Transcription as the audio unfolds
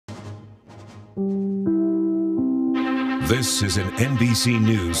This is an NBC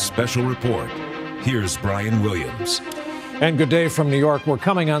News special report. Here's Brian Williams. And good day from New York. We're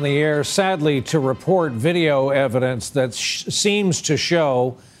coming on the air, sadly, to report video evidence that seems to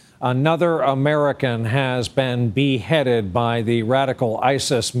show another American has been beheaded by the radical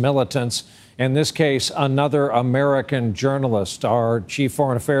ISIS militants. In this case, another American journalist. Our chief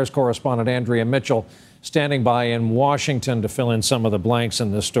foreign affairs correspondent, Andrea Mitchell, standing by in Washington to fill in some of the blanks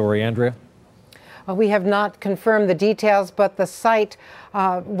in this story. Andrea? We have not confirmed the details, but the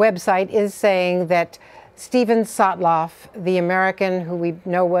website is saying that Steven Sotloff, the American who we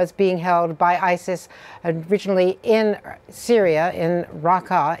know was being held by ISIS originally in Syria, in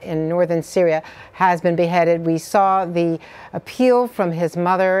Raqqa, in northern Syria, has been beheaded. We saw the appeal from his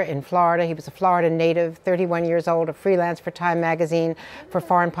mother in Florida. He was a Florida native, 31 years old, a freelance for Time magazine, for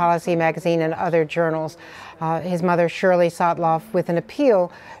Foreign Policy magazine, and other journals. His mother, Shirley Sotloff, with an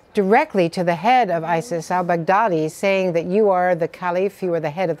appeal directly to the head of ISIS, al-Baghdadi, saying that you are the caliph, you are the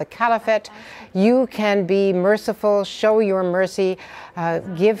head of the caliphate, you can be merciful, show your mercy,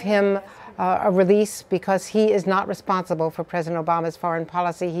 give him a release because he is not responsible for President Obama's foreign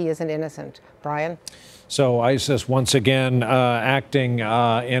policy. He is an innocent. Brian? So ISIS once again acting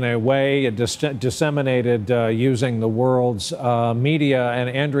in a way disseminated using the world's media. And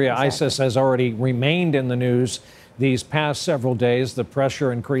Andrea, exactly. ISIS has already remained in the news these past several days, the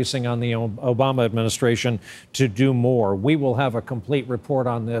pressure increasing on the Obama administration to do more. We will have a complete report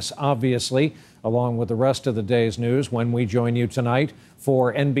on this, obviously, along with the rest of the day's news when we join you tonight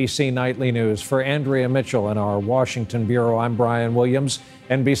for NBC Nightly News. For Andrea Mitchell in our Washington Bureau, I'm Brian Williams,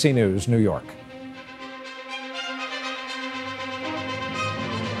 NBC News, New York.